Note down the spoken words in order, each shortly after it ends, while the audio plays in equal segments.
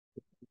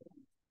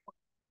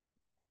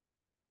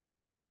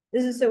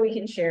This is so we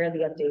can share the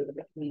update with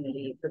the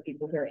community for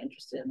people who are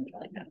interested in the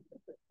Trolley Path.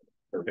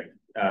 Perfect.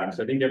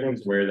 So I think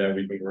everyone's aware that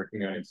we've been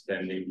working on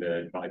extending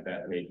the Trolley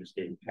Path major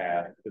skate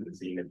path to the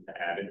Zenith to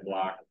Avid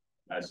block.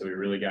 So we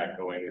really got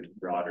going with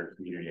broader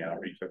community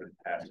outreach over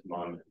the past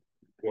month.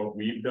 What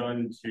we've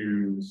done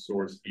to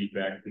source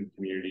feedback from the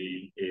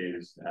community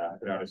is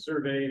put out a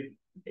survey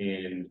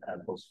and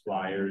post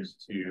flyers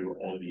to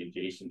all of the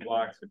adjacent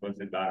blocks. We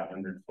posted about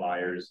 100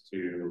 flyers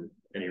to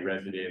any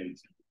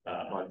residents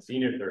on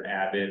Zenith or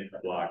Avid,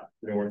 block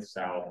north,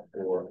 south,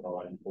 or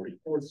on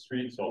 44th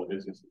Street, so all the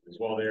businesses as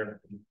well there.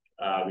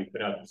 We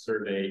put out the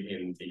survey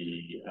in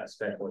the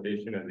special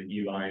edition of the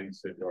E-Line,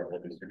 so our whole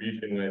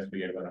distribution list.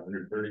 We had about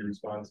 130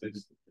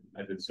 responses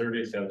to the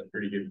survey, so that was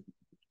pretty good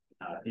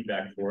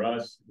feedback for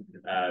us.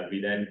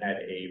 We then had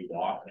a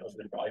walk of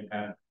the Trolley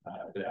Path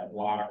for that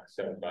block,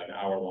 so about an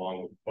hour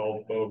long with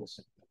 12 folks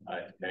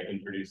to kind of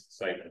introduce the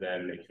site to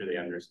them, make sure they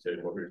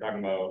understood what we were talking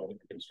about, what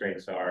the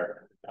constraints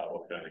are,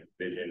 what kind of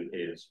vision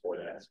is for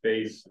that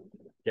space.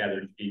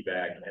 Gathered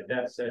feedback at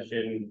that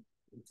session,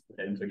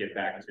 and took it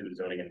back to the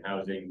zoning and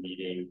housing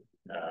meeting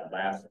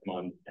last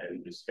month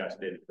and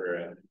discussed it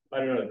for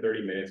about another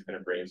 30 minutes, kind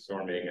of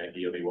brainstorming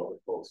ideally what would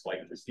folks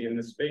like to see in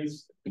this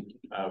space.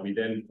 We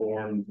then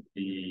formed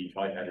the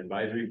Trolley Path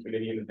Advisory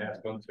Committee in the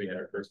past month. So we had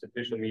our first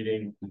official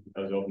meeting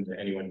that was open to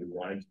anyone who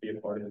wanted to be a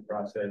part of the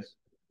process.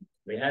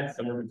 We had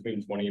somewhere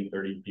between 20 and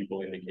 30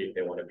 people indicate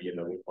they want to be in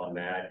the loop on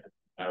that.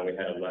 We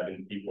had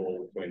 11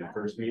 people join the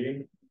first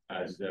meeting,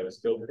 so that was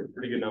still a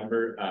pretty good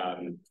number.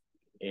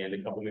 And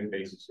a couple new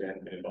faces who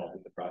hadn't been involved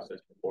in the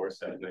process before,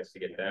 so it was nice to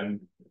get them.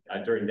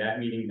 During that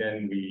meeting,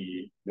 then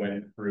we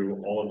went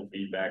through all of the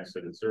feedback,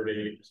 so the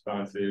survey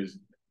responses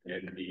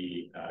and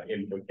the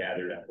input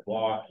gathered at the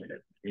block and at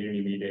the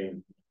community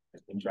meeting,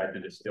 and tried to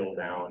distill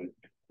down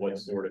what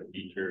sort of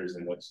features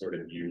and what sort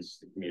of use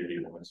the community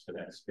wants for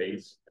that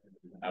space.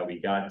 We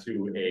got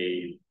to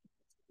a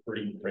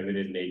pretty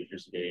primitive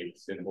naturescape,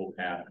 simple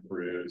path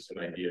through, some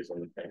ideas on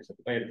the types of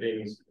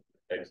plantings,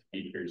 types of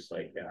features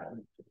like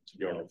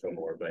you don't know film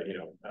more, but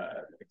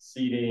like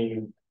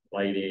seating,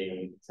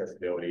 lighting,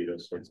 accessibility,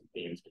 those sorts of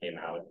themes came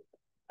out.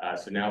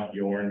 So now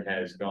Bjorn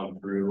has gone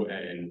through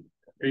and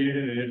created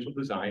an initial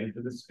design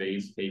for the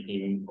space,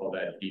 taking all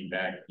that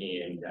feedback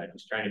and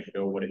just trying to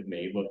show what it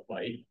may look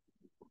like.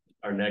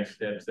 Our next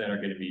steps then are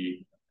going to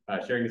be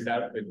sharing this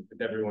out with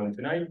everyone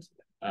tonight.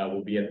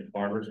 We'll be at the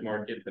farmers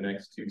market the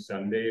next 2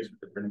 Sundays with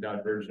the printed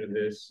out version of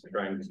this,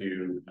 trying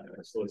to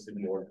solicit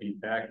more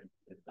feedback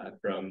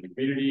from the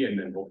community and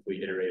then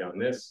hopefully iterate on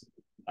this.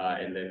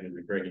 And then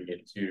we're bringing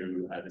it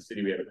to the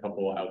city. We have a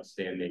couple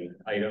outstanding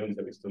items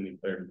that we still need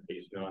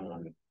clarification on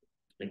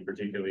I think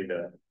particularly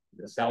the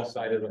south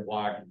side of the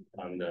block,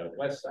 on the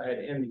west side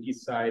and the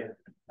east side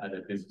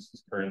that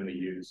businesses currently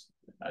use.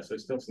 So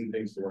still some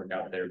things to work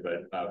out there,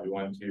 but we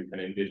want to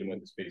kind of envision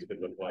what the space could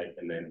look like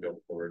and then go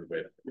forward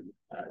with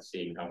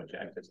seeing how much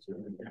access to it.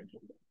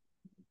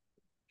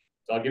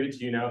 So I'll give it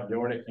to you now,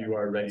 Bjorn, if you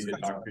are ready to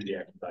talk through the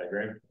actual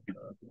diagram.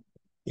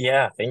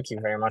 Yeah, thank you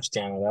very much,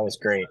 Daniel. That was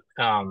great.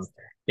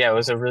 Yeah, it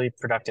was a really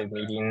productive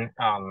meeting.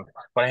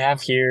 What I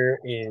have here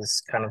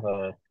is kind of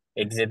a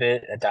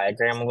exhibit, a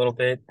diagram a little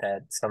bit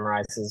that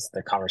summarizes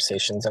the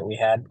conversations that we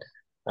had.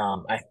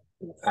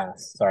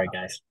 Sorry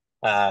guys.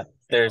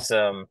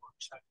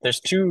 There's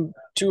two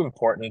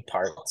important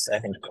parts, I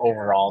think,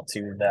 overall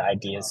to the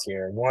ideas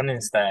here. One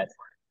is that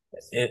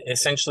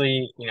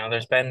essentially,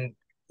 there's been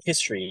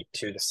history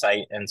to the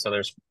site, and so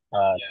there's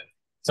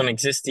some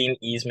existing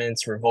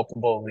easements,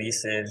 revocable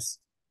leases,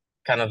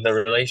 kind of the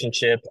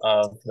relationship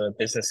of the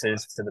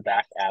businesses to the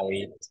back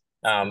alley.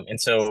 And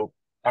so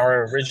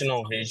our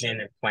original vision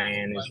and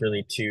plan is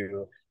really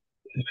to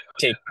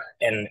take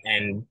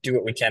and do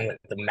what we can with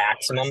the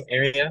maximum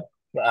area.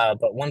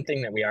 But one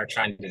thing that we are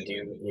trying to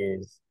do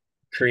is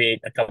create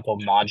a couple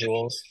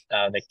modules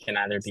that can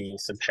either be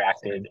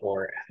subtracted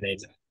or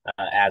added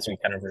as we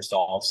kind of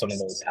resolve some of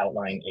those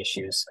outlying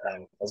issues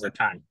over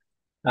time.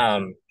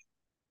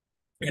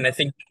 And I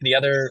think the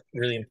other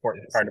really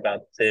important part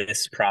about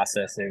this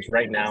process is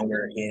right now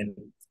we're in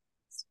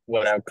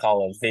what I would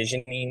call a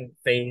visioning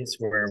phase,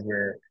 where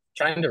we're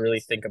trying to really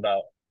think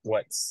about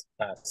what's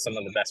some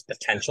of the best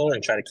potential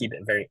and try to keep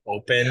it very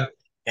open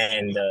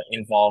and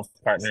involve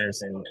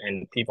partners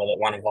and people that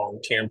want to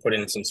volunteer and put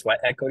in some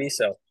sweat equity.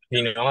 So if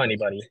you know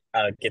anybody,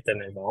 get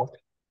them involved.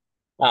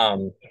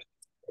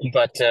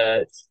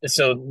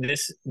 So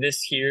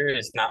this here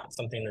is not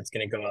something that's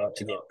going to go out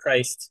to get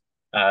priced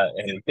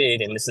and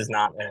bid, and this is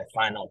not a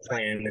final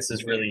plan. This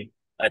is really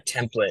a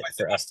template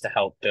for us to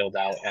help build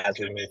out as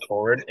we move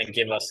forward and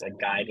give us a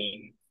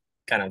guiding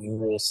kind of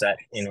rule set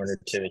in order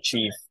to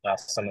achieve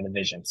some of the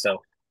vision.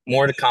 So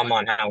more to come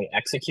on how we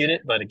execute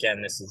it, but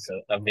again, this is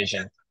a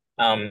vision.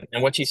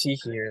 And what you see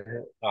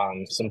here,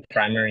 some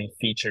primary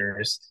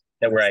features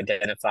that were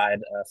identified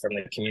from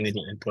the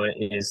community input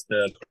is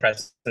the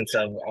presence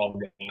of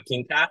the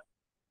walking path.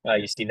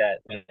 You see that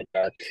in the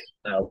dark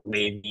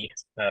wavy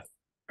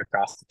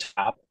across the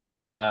top.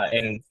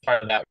 and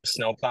part of that was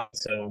snowplow,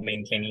 so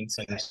maintaining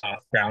some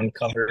soft ground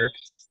cover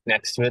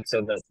next to it,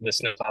 so the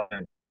snowplow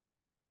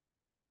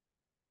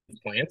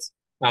plants.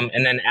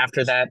 And then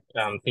after that,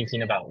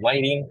 thinking about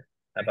lighting,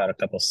 about a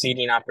couple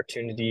seating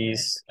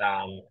opportunities,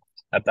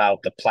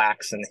 about the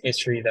plaques and the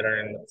history that are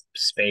in the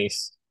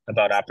space,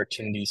 about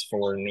opportunities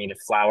for native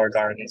flower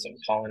gardens and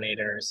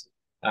pollinators,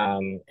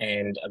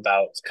 and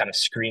about kind of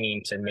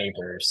screening to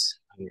neighbors,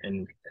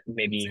 and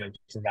maybe even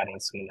providing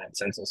some of that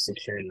sense of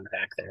security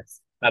back there.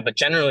 But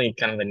generally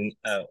kind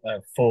of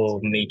a full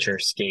nature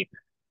scape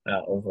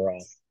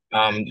overall.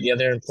 The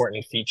other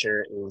important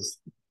feature is,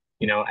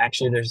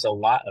 actually there's a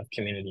lot of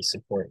community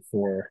support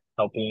for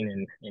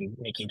helping and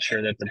making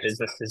sure that the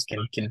businesses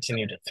can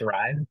continue to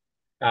thrive.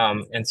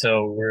 And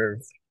so we're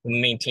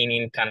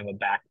maintaining kind of a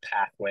back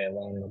pathway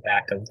along the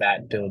back of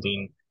that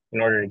building in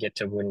order to get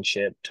to Wooden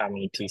Ship,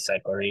 Tommy T.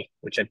 Cyclery,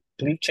 which I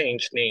believe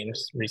changed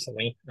names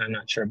recently. I'm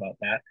not sure about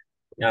that.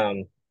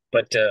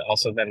 But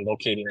also then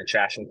locating a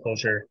trash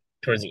enclosure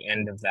towards the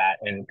end of that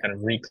and kind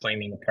of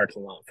reclaiming the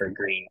parking lot for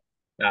green.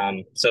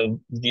 So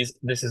this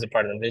is a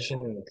part of the vision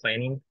and the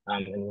planning,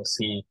 and we'll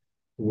see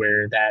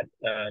where that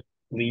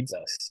leads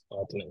us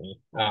ultimately.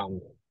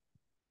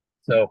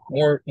 So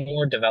more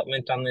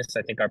development on this.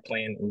 I think our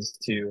plan is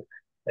to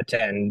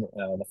attend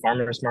the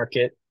farmers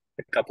market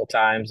a couple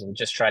times and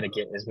just try to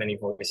get as many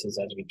voices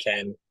as we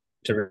can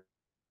to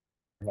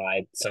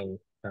provide some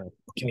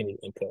community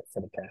input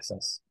for the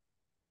process.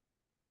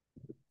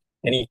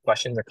 Any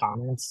questions or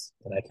comments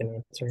that I can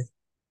answer?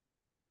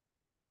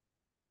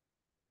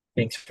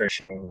 Thanks for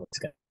sharing what's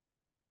good.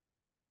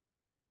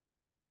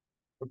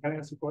 Can I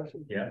ask a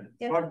question? Yeah.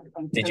 Yeah.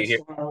 Did you hear?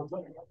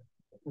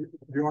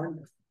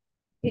 Bjorn,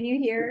 Can you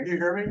hear? can you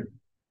hear me?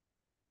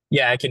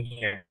 Yeah, I can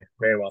hear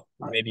very well.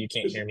 Maybe you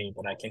can't hear me,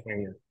 but I can hear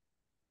you.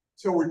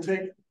 So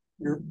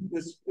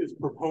this is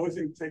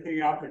proposing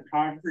taking out the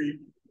concrete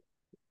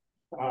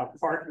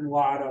parking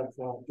lot of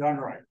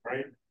Dunright,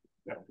 right?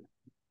 Yeah.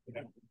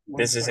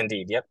 This is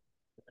indeed, yep.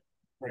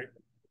 Right.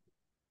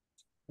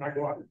 Can I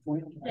go out and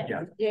point?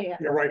 Yeah. Yeah.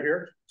 Yeah, right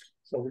here.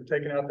 So we're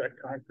taking out that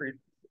concrete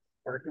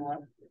parking lot.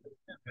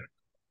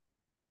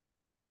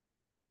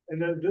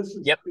 And then this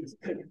is, yep. Is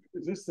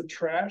this the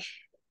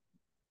trash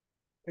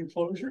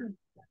enclosure?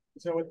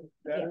 Is that what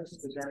that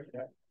is?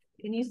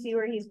 Can you see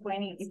where he's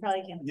pointing? You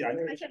probably can't. Yeah, I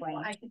can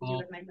see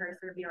with my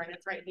cursor viewer, and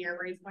it's right here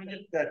where he's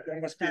pointing. that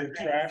must be the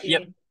trash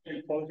yep.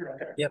 enclosure.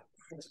 Okay. Yep.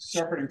 It's a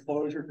separate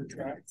enclosure for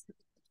trash.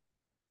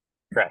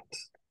 Correct.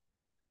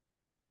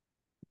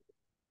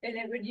 And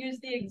it would use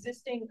the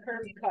existing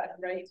curb cut,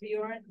 right,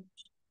 Bjorn?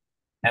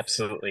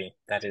 Absolutely.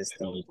 That is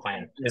the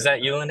plan. Is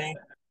that you, Lene?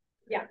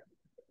 Yeah.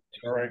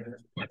 All right.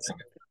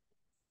 Excellent.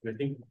 I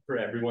think for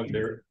everyone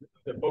there,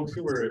 the folks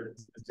who were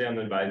on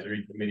the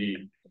advisory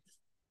committee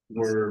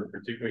were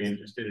particularly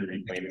interested in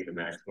reclaiming the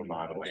maximum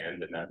amount of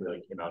land, and that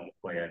really came out in the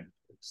plan.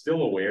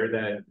 Still aware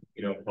that,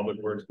 Public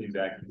Works needs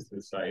access to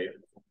the site.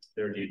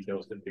 There are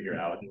details to figure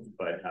out,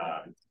 but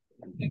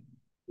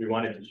we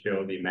wanted to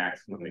show the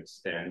maximum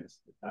extent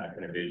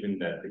kind of vision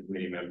that the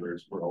committee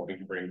members were hoping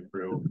to bring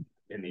through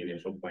in the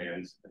initial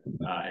plans,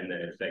 and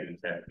then if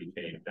segments have to be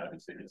changed,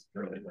 obviously it's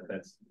early, but that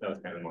was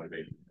kind of the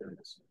motivation for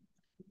this.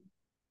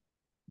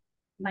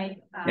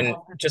 Mike, and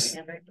just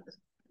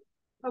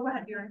go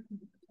ahead, Bjorn.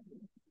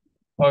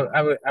 Well,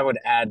 I would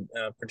add,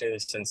 particularly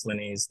since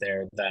Lene's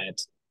there,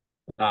 that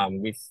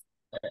we've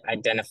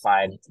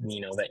identified,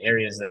 the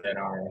areas that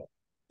are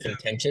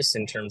contentious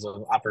in terms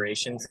of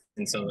operations,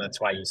 and so that's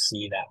why you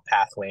see that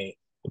pathway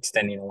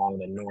extending along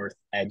the north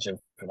edge of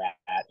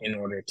that in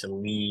order to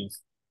leave,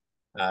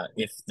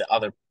 if the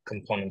other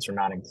components are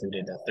not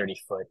included, a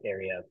 30-foot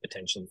area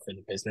potentially for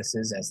the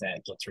businesses as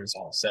that gets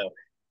resolved. So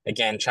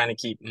again, trying to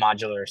keep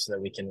modular so that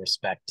we can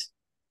respect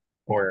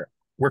or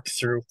work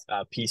through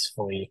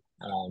peacefully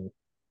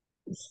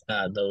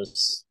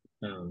those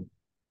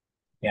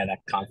that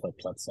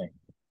conflict, let's say.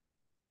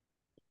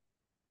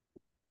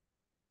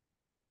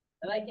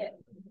 I like it.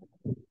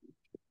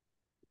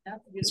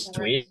 That's beautiful.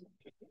 Sweet.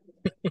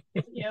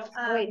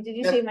 Wait, did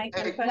you say Mike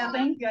had a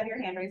question? You have your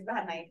hand raised. Go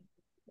ahead, Mike.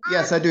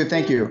 Yes, I do.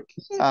 Thank you.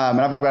 And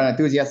I've got an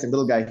enthusiastic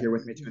little guy here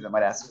with me too that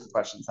might ask some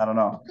questions. I don't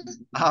know.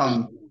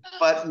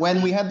 But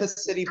when we had the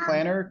city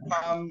planner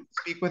come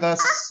speak with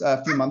us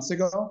a few months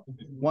ago,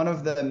 one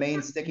of the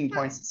main sticking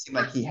points it seemed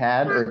like he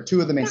had, or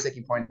two of the main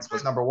sticking points,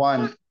 was number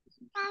one,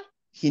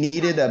 he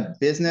needed a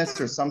business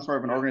or some sort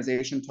of an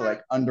organization to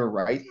like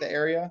underwrite the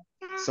area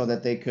so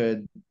that they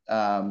could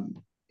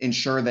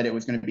ensure that it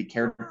was going to be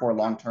cared for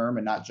long term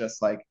and not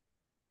just like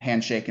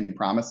handshake and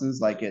promises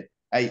like it.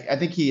 I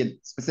think he had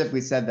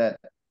specifically said that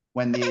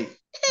when the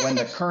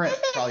current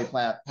trolley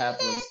path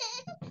was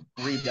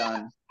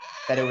redone,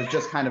 that it was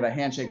just kind of a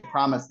handshake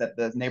promise that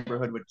the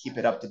neighborhood would keep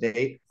it up to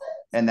date,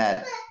 and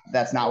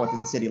that's not what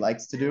the city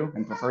likes to do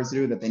and prefers to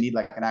do, that they need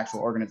like an actual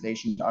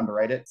organization to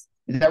underwrite it.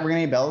 Is that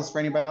ringing any bells for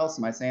anybody else?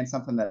 Am I saying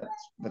something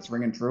that's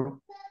ringing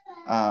true?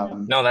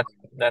 No,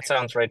 that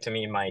sounds right to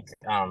me, Mike.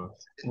 Have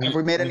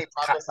we made any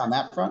progress on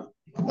that front?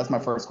 That's my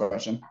first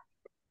question.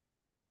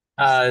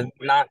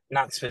 Not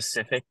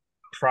specific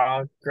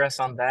progress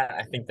on that.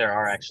 I think there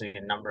are actually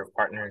a number of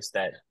partners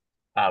that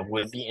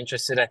would be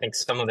interested. I think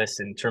some of this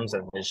in terms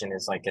of vision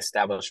is like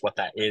establish what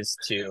that is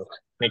to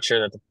make sure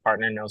that the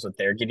partner knows what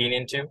they're getting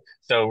into.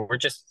 So we're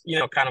just, you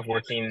know, kind of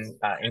working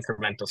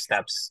incremental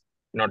steps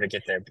in order to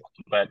get there.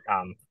 But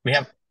we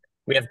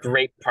have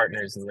great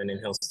partners in Linden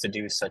Hills to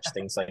do such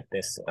things like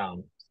this.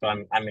 So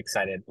I'm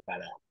excited by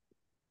that.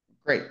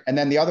 Great. And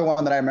then the other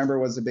one that I remember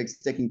was a big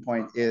sticking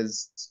point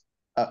is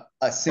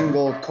a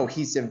single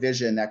cohesive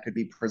vision that could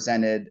be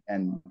presented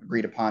and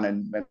agreed upon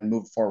and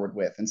moved forward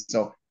with. And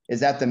so is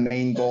that the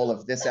main goal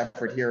of this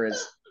effort here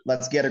is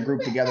let's get a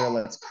group together,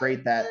 let's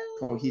create that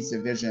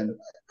cohesive vision,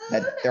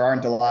 that there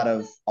aren't a lot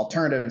of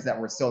alternatives that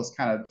we're still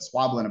kind of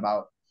swabbling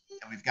about,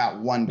 and we've got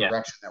one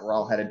direction that we're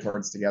all headed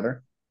towards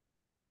together.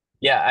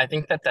 Yeah, I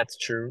think that that's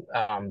true.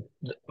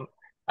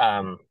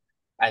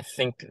 I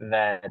think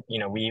that, you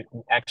know, we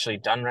actually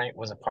Done Right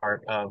was a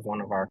part of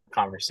one of our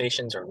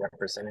conversations, or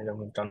representative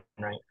of Done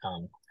Right,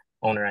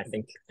 owner, I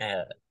think,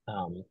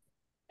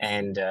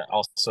 and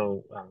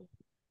also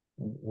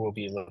we'll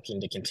be looking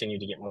to continue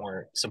to get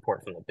more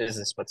support from the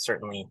business, but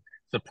certainly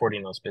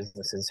supporting those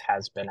businesses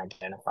has been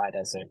identified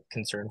as a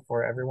concern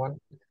for everyone.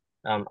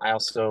 I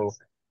also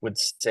would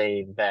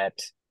say that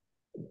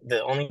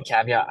the only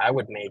caveat I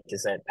would make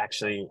is that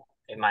actually,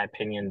 in my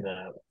opinion,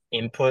 the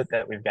input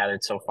that we've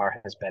gathered so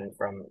far has been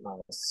from a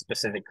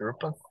specific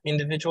group of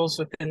individuals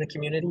within the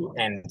community,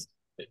 and,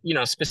 you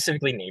know,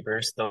 specifically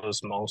neighbors, those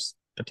most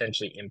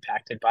potentially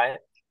impacted by it.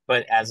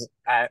 But as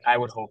I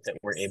would hope that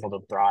we're able to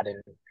broaden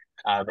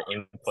the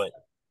input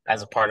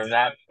as a part of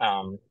that.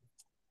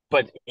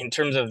 But in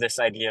terms of this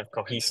idea of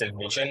cohesive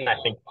vision, I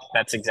think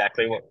that's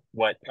exactly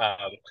what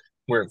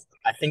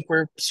I think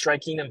we're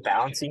striking and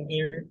balancing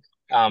here.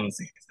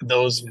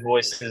 Those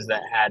voices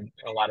that had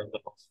a lot of the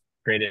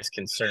greatest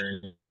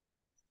concern,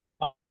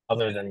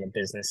 other than the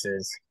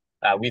businesses,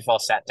 we've all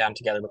sat down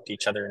together, looked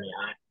each other in the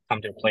eye,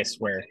 come to a place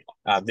where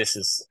this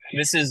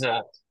is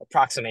a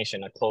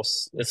approximation,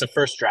 it's a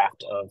first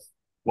draft of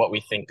what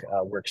we think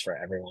works for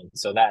everyone.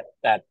 So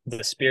that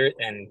the spirit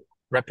and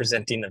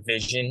representing the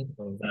vision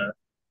of the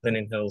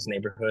Linden Hills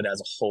neighborhood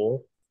as a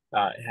whole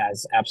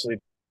has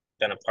absolutely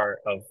been a part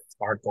of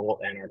our goal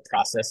and our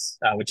process,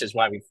 which is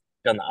why we've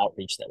done the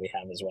outreach that we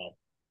have as well.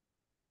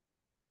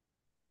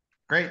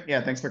 Great.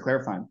 Yeah, thanks for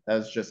clarifying. That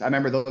was just, I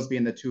remember those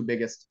being the two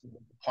biggest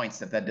points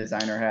that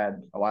designer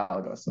had a while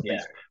ago. So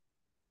thanks for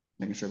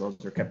making sure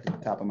those are kept at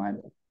the top of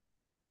mind.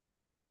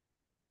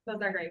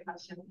 Those are great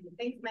questions.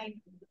 Thanks, Mike.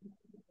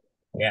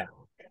 Yeah.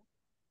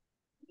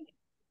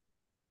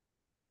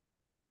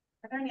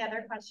 Are there any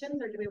other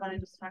questions, or do we want to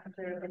just talk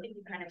through? I think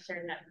you kind of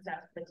shared next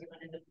steps, but do you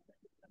want to just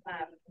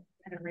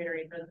kind of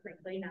reiterate really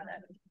quickly now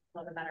that we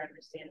have a better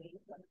understanding?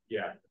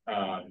 Yeah.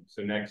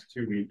 So next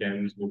 2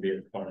 weekends we'll be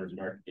at the farmers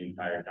market the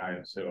entire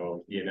time.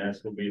 So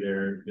ENS will be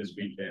there this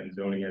weekend.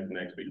 Zoning has the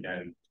next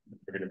weekend.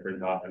 We're going to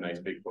print off a nice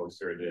big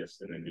poster of this,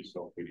 and then just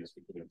hopefully just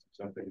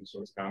something,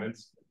 source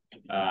comments.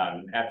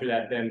 After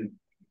that, then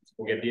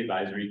we'll get the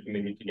advisory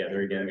committee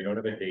together again. We don't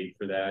have a date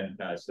for that,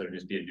 so there'll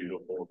just be a doodle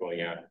poll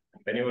going out.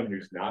 If anyone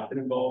who's not been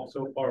involved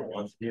so far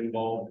wants to be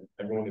involved,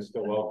 everyone is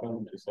still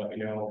welcome. Just let me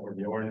know, or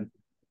Bjorn.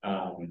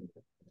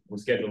 We'll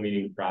schedule a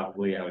meeting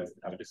probably, I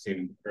would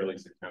assume early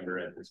September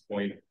at this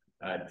point,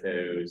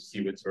 to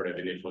see what sort of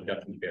initial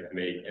adjustments we have to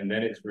make. And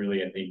then it's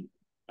really, I think,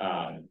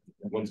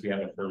 once we have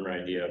a firmer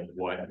idea of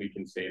what we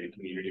can say the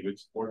community would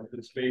support for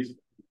the space,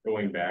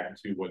 going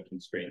back to what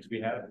constraints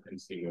we have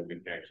and seeing what we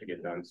can actually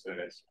get done. So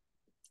that's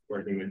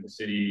working with the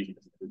city,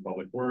 with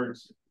Public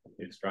Works.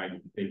 It's trying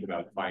to think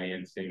about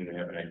financing. We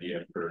have an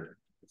idea for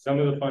some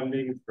of the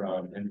funding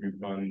from Andrew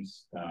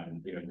funds,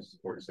 you know, to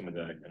support some of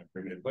the kind of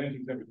primitive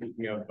plantings that we're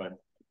thinking of, but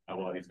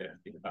we'll always have to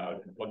think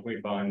about what can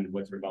we fund,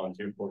 what's our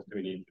volunteer force do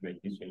we need to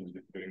make these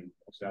changes between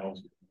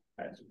ourselves.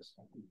 That sort of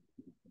stuff.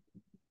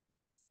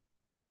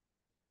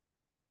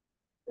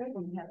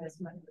 We have as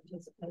much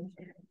participation.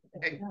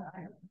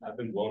 I've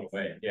been blown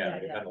away. Yeah,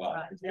 we've had a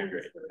lot. It's been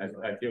great.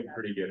 I feel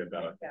pretty good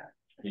about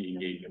the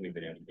engagement we've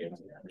been able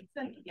to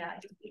get. Yeah,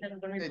 even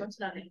when we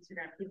posted on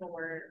Instagram, people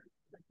were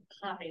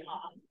popping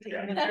off.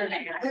 I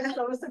was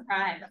so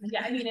surprised.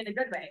 Yeah, I mean, in a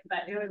good way,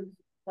 but it was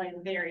like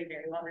very,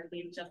 very well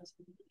received. Just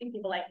I think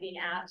people like being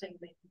asked and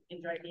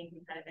enjoy being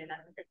kind of in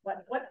that.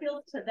 What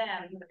feels to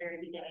them in the very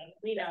beginning.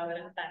 We know that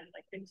it's been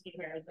like 15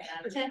 years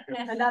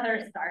and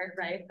another start,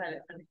 right? But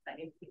it's been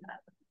exciting to see that.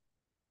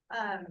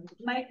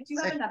 Mike, do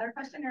you have another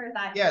question, or is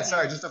that? Yeah,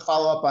 sorry, just to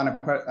follow up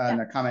on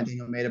a comment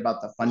you made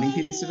about the funding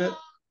piece of it.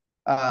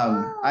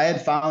 I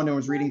had found and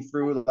was reading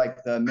through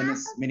like the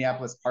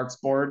Minneapolis Parks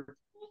Board,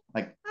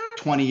 like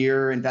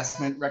 20-year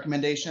investment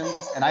recommendations.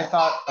 And I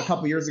thought a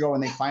couple years ago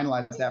when they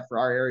finalized that for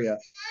our area,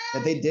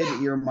 that they did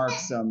earmark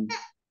some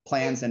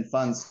plans and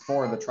funds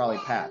for the trolley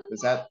path.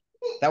 Is that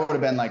would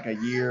have been like a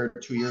year,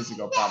 2 years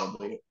ago,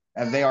 probably.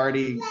 Have they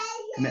already,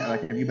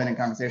 like, have you been in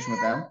conversation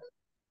with them?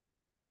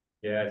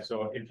 Yeah,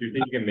 so if you're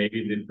thinking of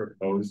maybe the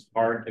proposed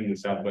park in the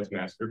Southwest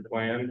Master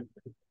Plan,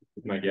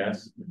 is my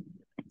guess.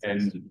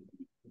 And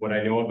what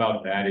I know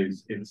about that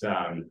is it's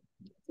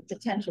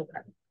potential.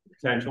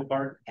 Potential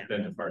park,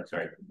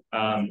 sorry.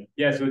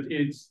 Yeah, so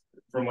it's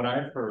from what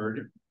I've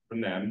heard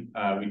from them,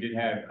 we did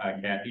have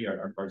Kathy,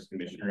 our Parks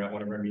Commissioner, at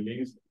one of our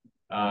meetings.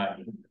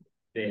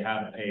 They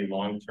have a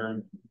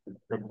long-term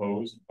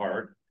proposed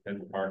park as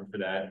a park for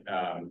that.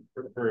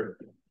 For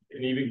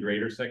an even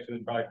greater section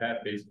of Trolley Path,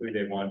 basically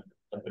they want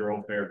a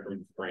thoroughfare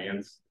from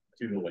France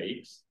to the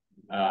lakes.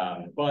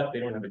 But they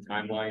don't have a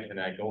timeline,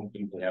 and I don't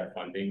think they have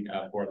funding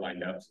for it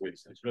lined up. So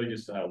it's really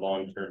just a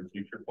long-term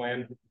future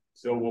plan.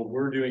 So what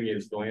we're doing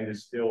is the land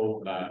is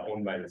still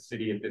owned by the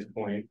city at this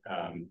point.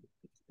 And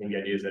the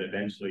idea is that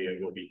eventually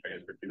it will be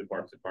transferred to the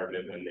Parks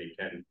Department when they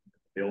can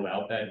build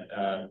out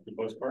that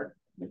proposed park.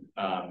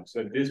 So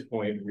at this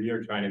point, we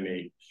are trying to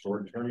make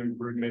short-term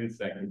improvements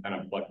that can kind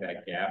of plug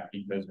that gap,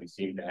 because we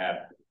seem to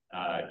have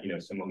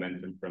some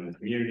momentum from the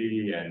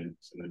community, and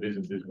some of the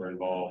businesses were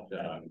involved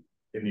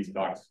in these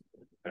talks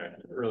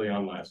early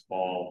on last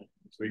fall.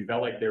 So we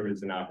felt like there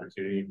was an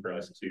opportunity for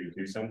us to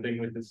do something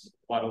with this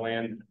plot of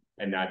land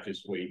and not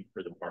just wait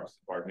for the Parks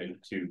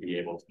Department to be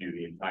able to do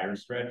the entire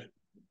stretch.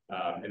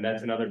 And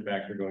that's another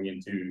factor going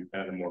into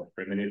kind of the more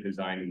primitive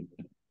design.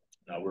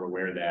 We're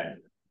aware that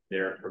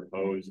their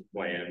proposed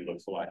plan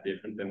looks a lot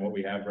different than what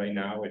we have right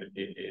now.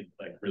 It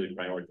like really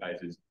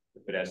prioritizes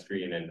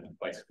pedestrian and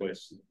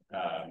bicyclist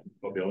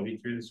mobility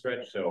through the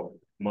stretch. So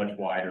much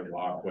wider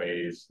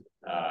walkways,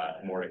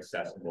 more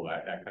accessible,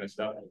 that kind of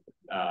stuff.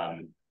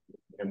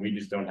 And we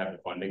just don't have the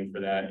funding for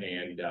that.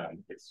 And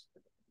it's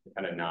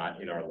kind of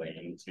not in our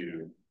lane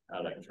to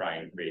like try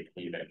and create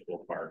the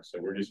eventual park. So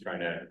we're just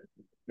trying to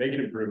make an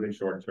improvement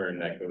short term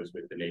that goes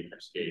with the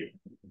naturescape,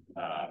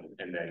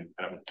 and then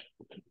kind of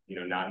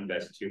not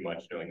invest too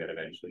much, knowing that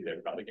eventually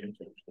they're probably going to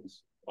change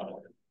this.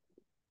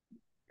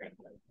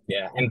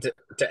 Yeah, and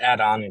to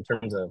add on in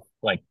terms of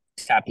like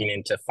tapping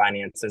into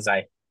finances,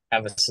 I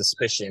have a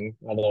suspicion,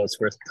 although it's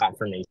worth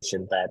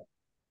confirmation, that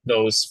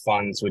those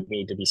funds would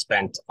need to be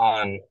spent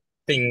on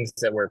things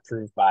that were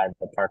approved by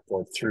the park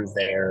board through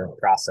their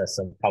process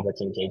of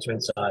public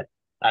engagement. So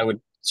I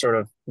would sort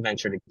of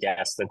venture to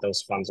guess that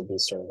those funds would be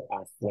sort of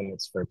off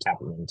limits for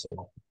tapping into,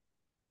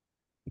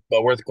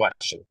 but worth a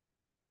question.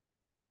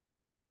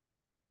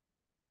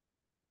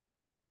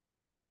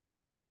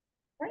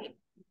 Great.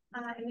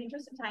 In the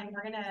interest of time,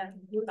 we're going to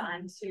move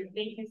on to,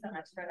 thank you so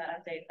much for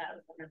that update. That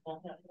was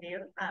wonderful to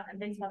you. And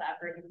thanks for all the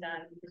effort you've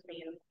done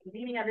between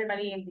meeting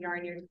everybody and your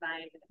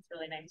design. It's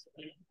really nice to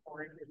be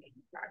forward moving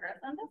progress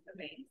on this. So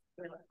we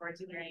look forward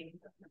to hearing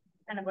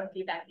kind of what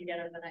feedback you get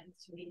over the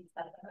next 2 weeks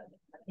of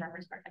the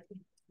farmers market.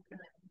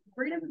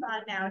 We're going to move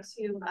on now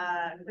to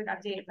a quick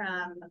update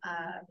from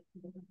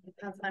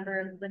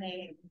Councilmember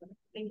Lene.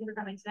 Thank you for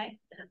coming tonight.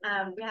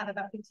 We have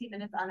about 15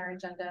 minutes on our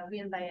agenda. We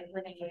invited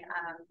Lene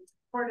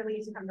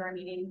quarterly to come to our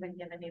meetings and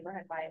give a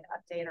neighborhood-wide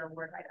update or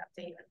ward-wide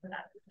update. And for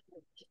that,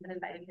 she's been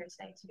invited here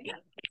tonight to do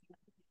that.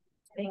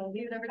 Thank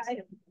you. Over to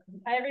you.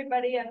 Hi,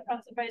 everybody. I'm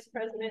Council Vice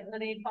President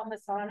Lene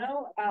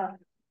Palmisano.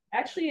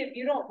 Actually, if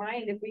you don't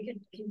mind, if we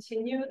could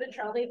continue the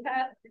trolley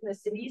path from the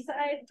city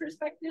side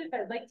perspective,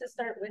 I'd like to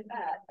start with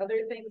that.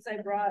 Other things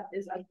I brought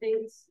is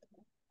updates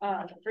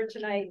for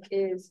tonight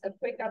is a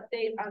quick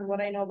update on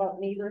what I know about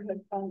neighborhood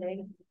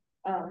funding,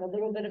 a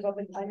little bit about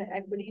the climate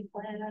equity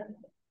plan,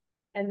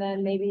 and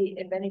then maybe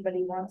if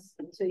anybody wants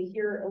to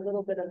hear a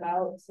little bit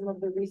about some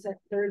of the recent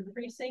 3rd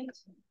precinct.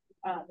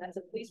 That's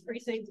a police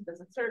precinct. It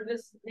doesn't serve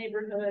this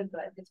neighborhood,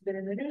 but it's been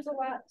in the news a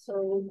lot.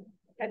 So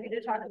happy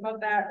to talk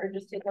about that, or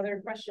just take other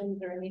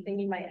questions or anything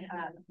you might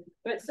have.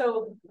 But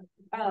so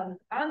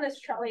on this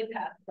trolley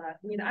path front,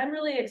 I mean, I'm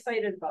really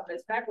excited about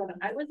this. Back when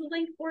I was a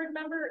Link board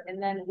member,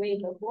 and then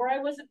way before I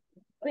was a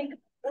Link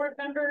board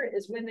member,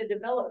 is when the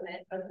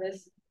development of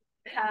this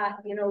path,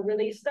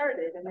 really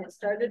started. And it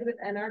started with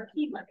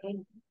NRP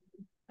money.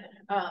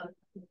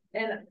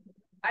 And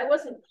I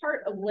wasn't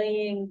part of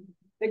laying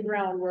the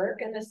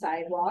groundwork and the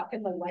sidewalk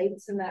and the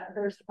lights and that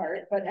first part,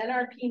 but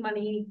NRP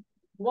money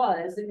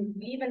was, and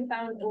we even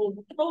found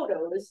old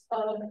photos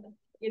of,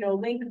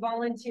 Link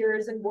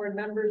volunteers and board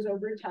members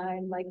over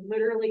time, like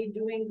literally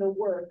doing the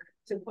work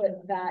to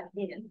put that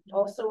in.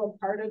 Also a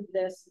part of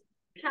this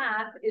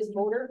path is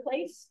Motor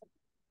Place,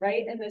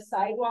 right? And the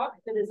sidewalk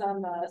that is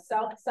on the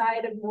south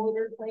side of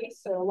Motor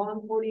Place, so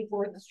along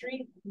 44th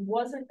Street,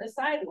 wasn't a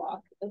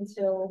sidewalk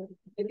until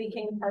it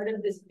became part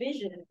of this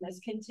vision, this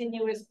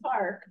continuous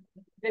park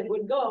that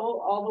would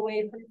go all the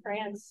way from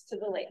France to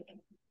the lake.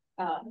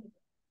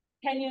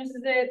 Ken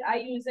uses it, I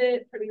use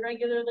it pretty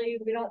regularly.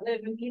 We don't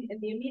live in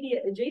the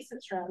immediate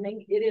adjacent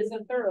surrounding. It is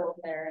a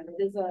thoroughfare and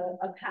it is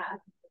a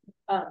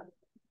path.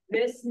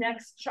 This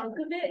next chunk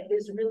of it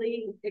is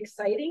really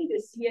exciting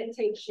to see it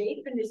take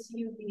shape and to see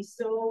you be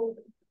so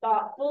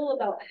thoughtful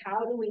about how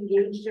to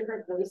engage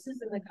different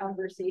voices in the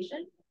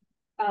conversation.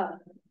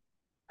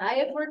 I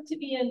have worked to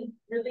be in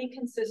really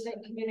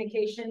consistent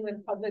communication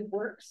with Public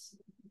Works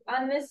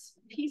on this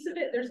piece of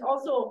it. There's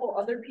also a whole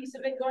other piece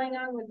of it going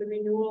on with the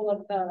renewal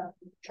of the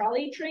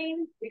trolley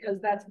train, because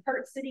that's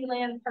part city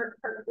land, part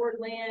board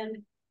land,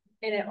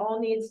 and it all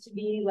needs to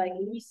be like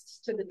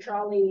leased to the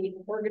trolley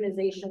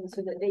organization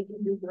so that they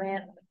can do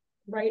grant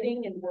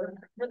writing and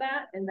work for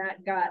that. And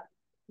that got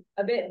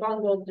a bit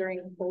bungled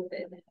during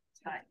COVID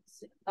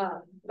times.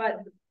 But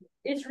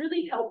it's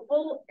really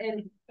helpful.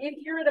 And if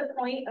you're at a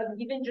point of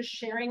even just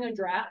sharing a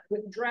draft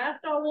with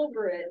draft all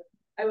over it,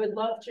 I would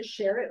love to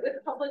share it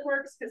with Public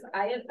Works, because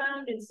I have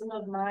found in some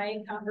of my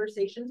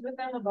conversations with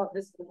them about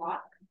this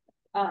block,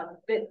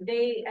 that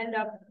they end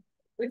up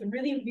with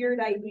really weird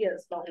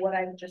ideas about what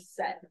I've just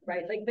said,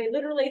 right? Like they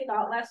literally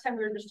thought last time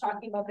we were just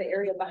talking about the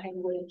area behind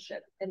Wood and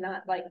Chip and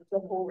not like the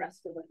whole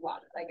rest of the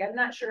block. Like I'm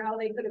not sure how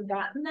they could have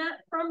gotten that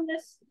from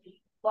this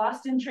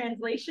lost in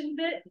translation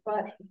bit,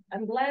 but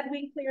I'm glad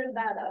we cleared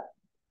that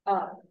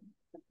up.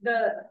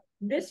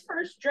 This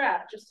first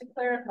draft, just to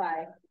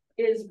clarify,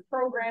 is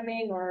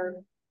programming or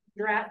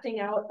drafting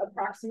out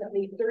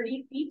approximately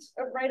 30 feet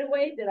of right of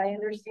way. Did I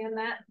understand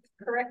that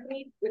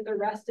correctly? With the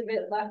rest of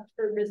it left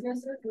for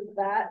businesses, is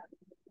that?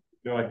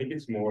 No, I think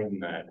it's more than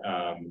that.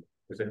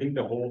 Because I think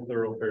the whole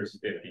thoroughfare is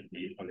 50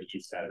 feet on the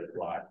east side of the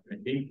block. I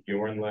think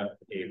Bjorn left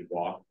a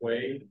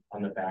walkway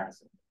on the back.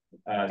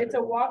 It's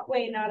a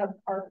walkway, not a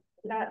park,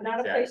 not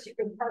exactly. A place you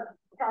can park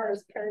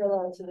cars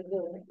parallel to the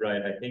building.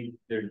 Right. I think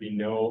there'd be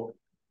no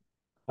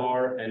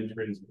car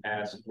entrance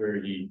past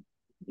where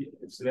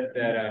so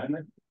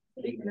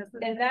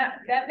and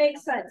that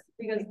makes sense,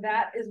 because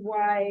that is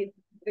why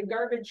the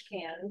garbage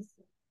cans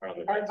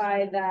are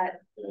by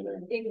that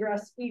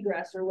ingress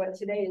egress, or what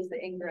today is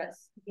the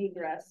ingress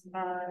egress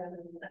on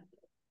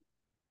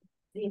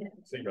Zenith.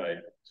 Right.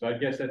 So I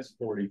guess that's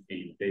 40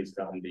 feet based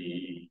on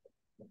the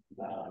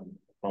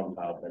pump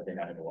out that they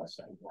have in the west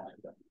side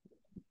line.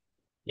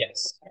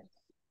 Yes.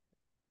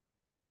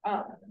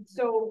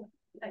 So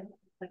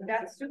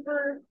that's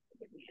super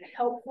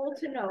helpful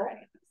to know.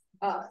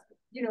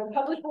 You know,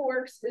 Public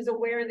Works is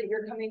aware that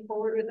you're coming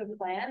forward with a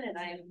plan, and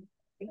I'm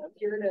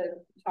here to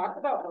talk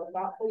about how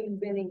thoughtful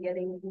you've been in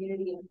getting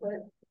community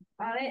input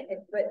on it.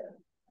 But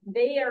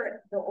they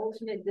are the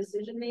ultimate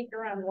decision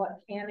maker on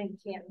what can and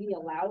can't be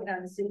allowed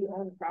on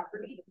city-owned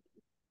property.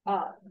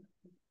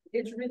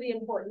 It's really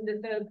important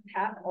that the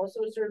path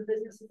also serve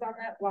businesses on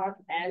that block,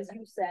 as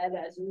you said,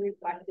 as you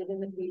reflected in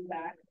the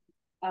feedback.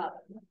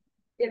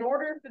 In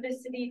order for the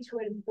city to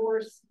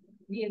enforce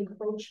the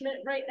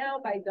encroachment right now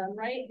by Done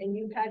Right, and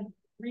you've had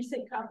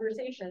recent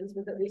conversations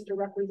with at least a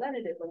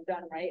representative of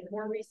Done Right,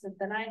 more recent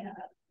than I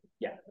have.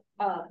 Yeah.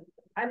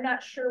 I'm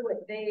not sure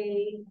what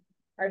they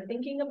are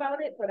thinking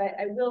about it, but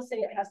I will say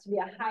it has to be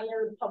a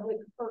higher public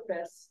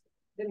purpose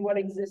than what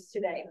exists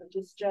today, which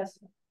is just,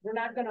 we're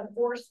not going to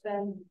force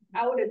them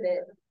out of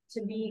it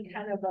to be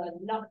kind of a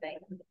nothing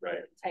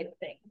type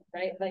thing,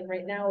 right? Like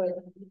right now it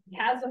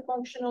has a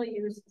functional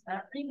use. It's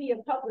not really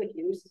a public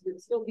use.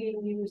 It's still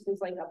being used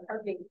as like a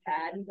parking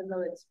pad, even though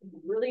it's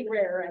really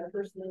rare. I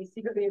personally see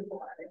the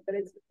vehicle on it, but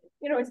it's,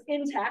 you know, it's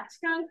intact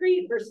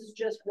concrete versus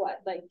just what,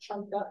 like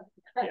chunked up,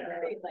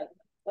 right?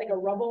 Like a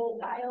rubble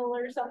pile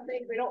or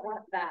something. We don't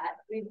want that.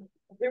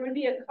 There would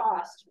be a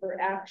cost for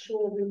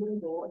actual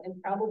removal, and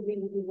probably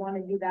we want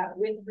to do that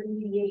with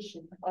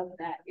remediation of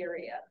that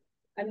area.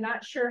 I'm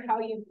not sure how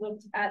you've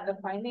looked at the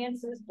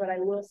finances, but I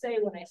will say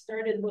when I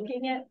started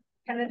looking at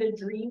kind of the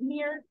dream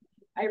here,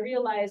 I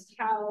realized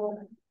how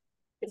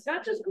it's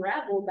not just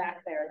gravel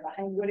back there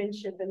behind Wood and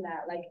Chip and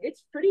that, like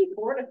it's pretty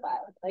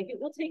fortified. Like it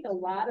will take a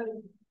lot of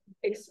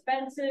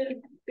expensive,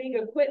 big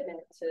equipment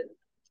to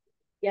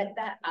get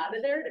that out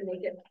of there to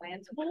make it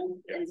plantable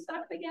and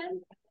stuff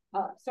again.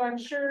 So I'm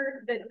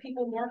sure that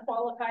people more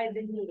qualified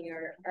than me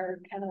are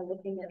kind of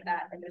looking at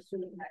that and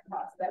assuming that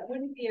cost. That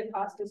wouldn't be a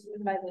cost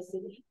assumed by the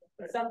city.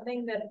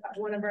 Something that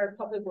one of our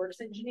public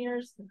works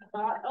engineers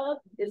thought of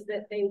is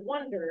that they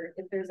wonder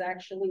if there's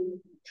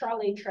actually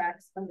trolley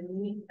tracks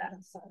underneath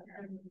that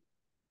somewhere.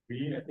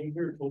 I think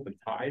we were told the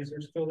ties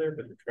are still there,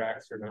 but the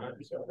tracks are not.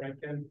 Is that right,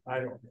 Ken? I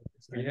don't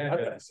know. Yeah,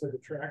 I said the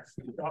tracks.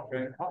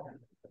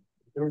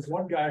 There was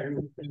one guy who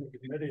was in the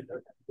committee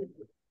that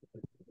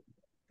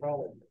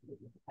Trolley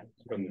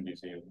from the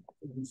museum.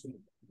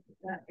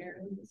 Not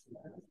Aaron.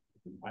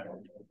 I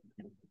don't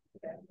know.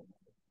 Okay.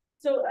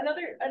 So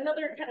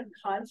another kind of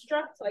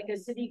construct, like a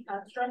city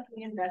construct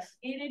we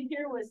investigated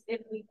here, was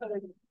if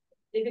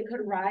it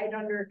could ride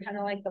under kind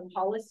of like the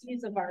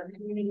policies of our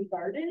community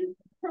garden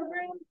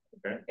program.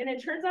 Okay. And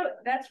it turns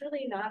out that's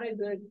really not a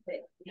good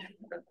thing,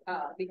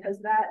 because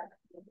that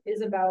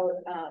is about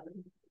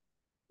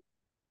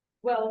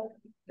well,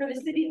 for the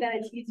city, then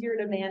it's easier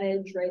to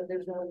manage, right?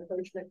 There's no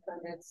encroachment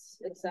permits,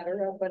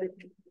 etc. But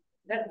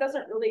that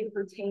doesn't really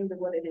pertain to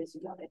what it is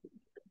you want to do.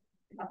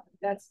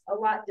 That's a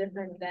lot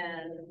different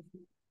than,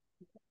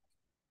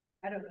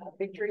 I don't know,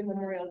 Victory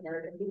Memorial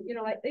Garden. You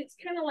know, like it's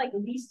kind of like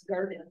leased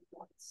garden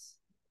lots.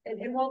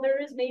 And while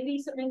there is maybe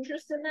some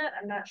interest in that,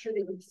 I'm not sure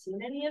that you've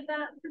seen any of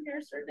that from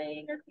your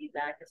surveying or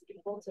feedback. It's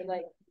people to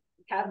like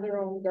have their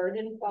own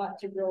garden plot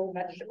to grow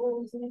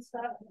vegetables and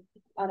stuff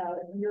on a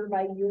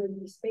year-by-year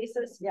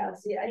basis. Yeah,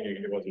 see,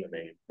 it wasn't a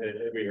main.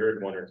 We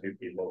heard one or two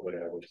people, but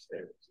I would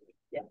say.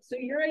 Yeah, so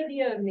your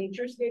idea of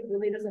naturescape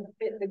really doesn't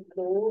fit the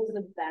goals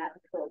of that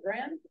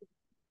program.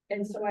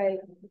 And so I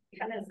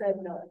kind of said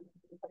no.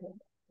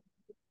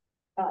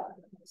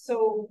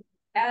 So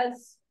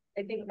as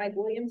I think Mike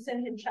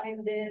Williamson had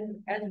chimed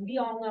in, as we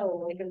all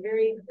know, like a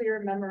very clear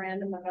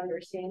memorandum of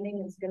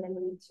understanding is gonna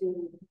need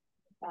to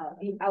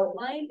be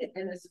outlined,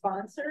 and a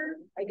sponsor,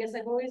 I guess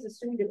I've always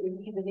assumed it would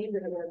be the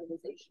neighborhood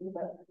organization,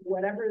 but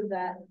whatever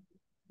that,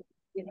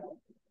 you know,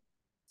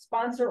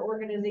 sponsor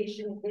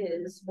organization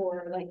is,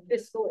 or like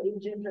fiscal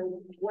agent or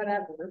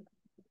whatever,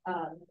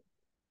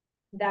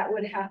 that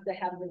would have to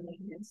have the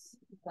maintenance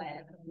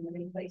plan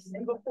in place.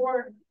 And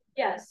before,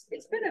 yes,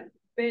 it's been a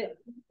bit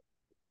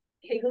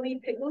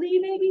higgly-piggly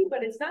maybe,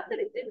 but it's not that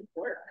it didn't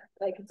work.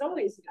 Like, it's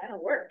always kind of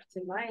worked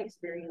in my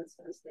experience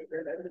in this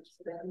neighborhood, which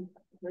has been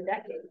for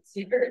decades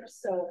here.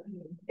 So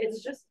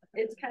it's just,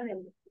 it's kind of,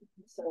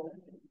 so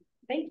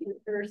thank you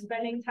for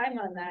spending time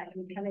on that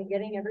and kind of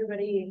getting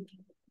everybody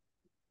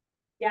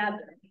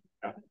gathered.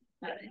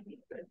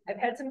 I've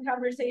had some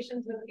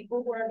conversations with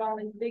people who are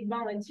big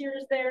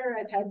volunteers there.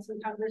 I've had some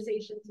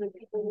conversations with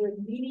people who have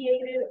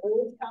mediated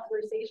old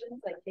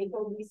conversations, like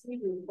Keiko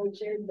Lisi, who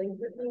co-chaired Link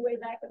with me way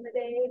back in the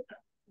day.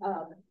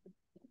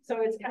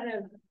 So it's kind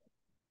of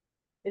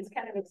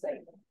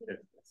exciting. Yeah.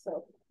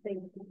 So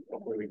thank you.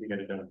 Hopefully we can get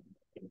it done.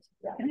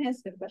 Yeah. Can I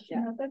ask a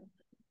question real quick?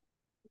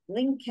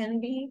 Link can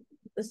be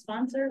the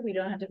sponsor. We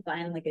don't have to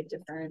find like a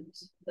different,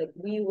 like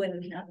we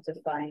wouldn't have to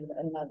find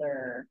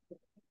another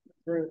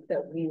group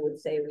that we would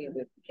say we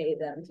would pay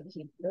them to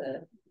keep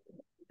the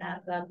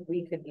path up.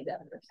 We could be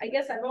that person. I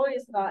guess I've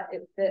always thought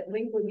that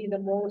Link would be the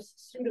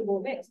most suitable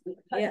mix,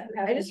 because Yeah, you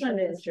have I just wanted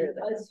to insurance, ensure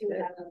that. because you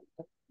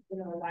have, you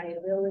know,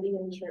 liability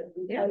insurance,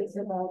 because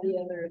of all the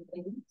other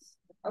things.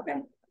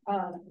 Okay,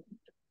 Um,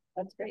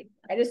 that's great.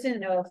 I just didn't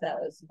know if that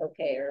was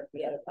okay or if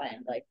we had to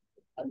find like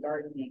a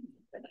gardening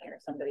company or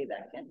somebody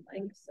that can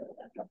like, so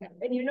that, okay.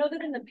 and you know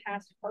that in the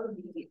past,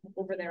 Harvey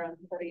over there on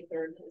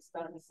 43rd has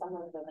done some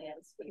of the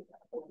landscape.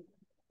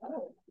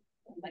 Oh,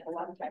 like a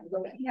long time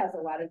ago. He has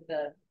a lot of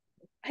the,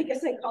 I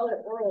guess I call it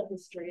oral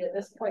history at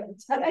this point in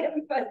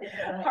time, but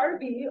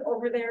Harvey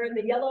over there in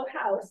the yellow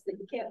house that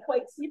you can't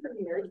quite see from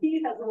here,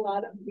 he has a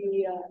lot of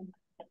the,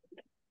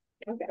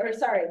 okay, or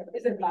sorry,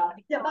 is it Bob?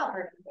 Yeah,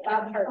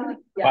 Bob Harvey.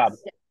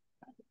 Yes.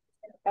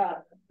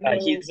 Bob.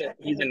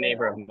 He's a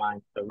neighbor of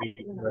mine, so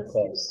we're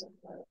close.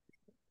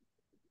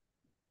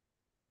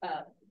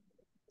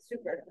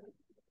 Super.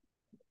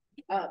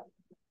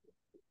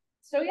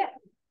 So yeah.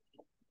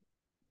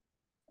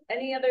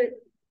 Any other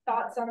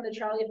thoughts on the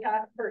trolley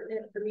path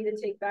pertinent for me to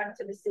take back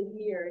to the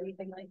city or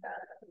anything like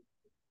that?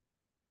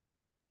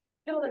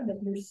 Tell them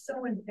that you're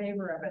so in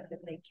favor of it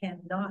that they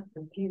cannot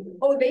refuse.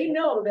 Oh, they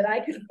know that I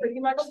could pretty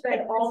much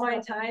spend all my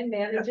time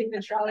managing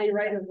the trolley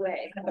right of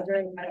way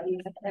during my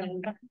week,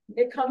 and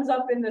it comes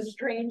up in the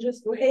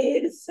strangest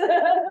ways.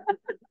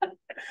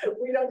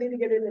 We don't need to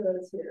get into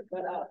those here,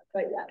 but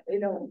yeah,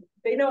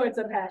 they know it's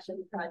a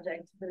passion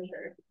project for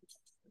sure.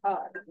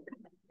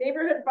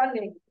 Neighborhood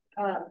funding.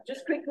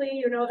 Just quickly,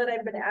 you know that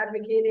I've been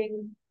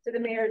advocating to the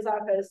mayor's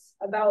office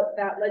about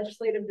that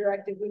legislative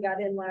directive we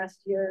got in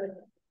last year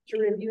to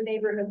review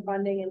neighborhood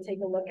funding and take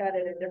a look at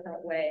it a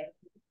different way.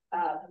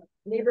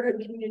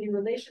 Neighborhood Community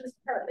Relations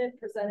Department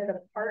presented a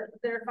part of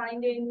their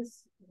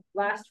findings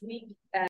last week at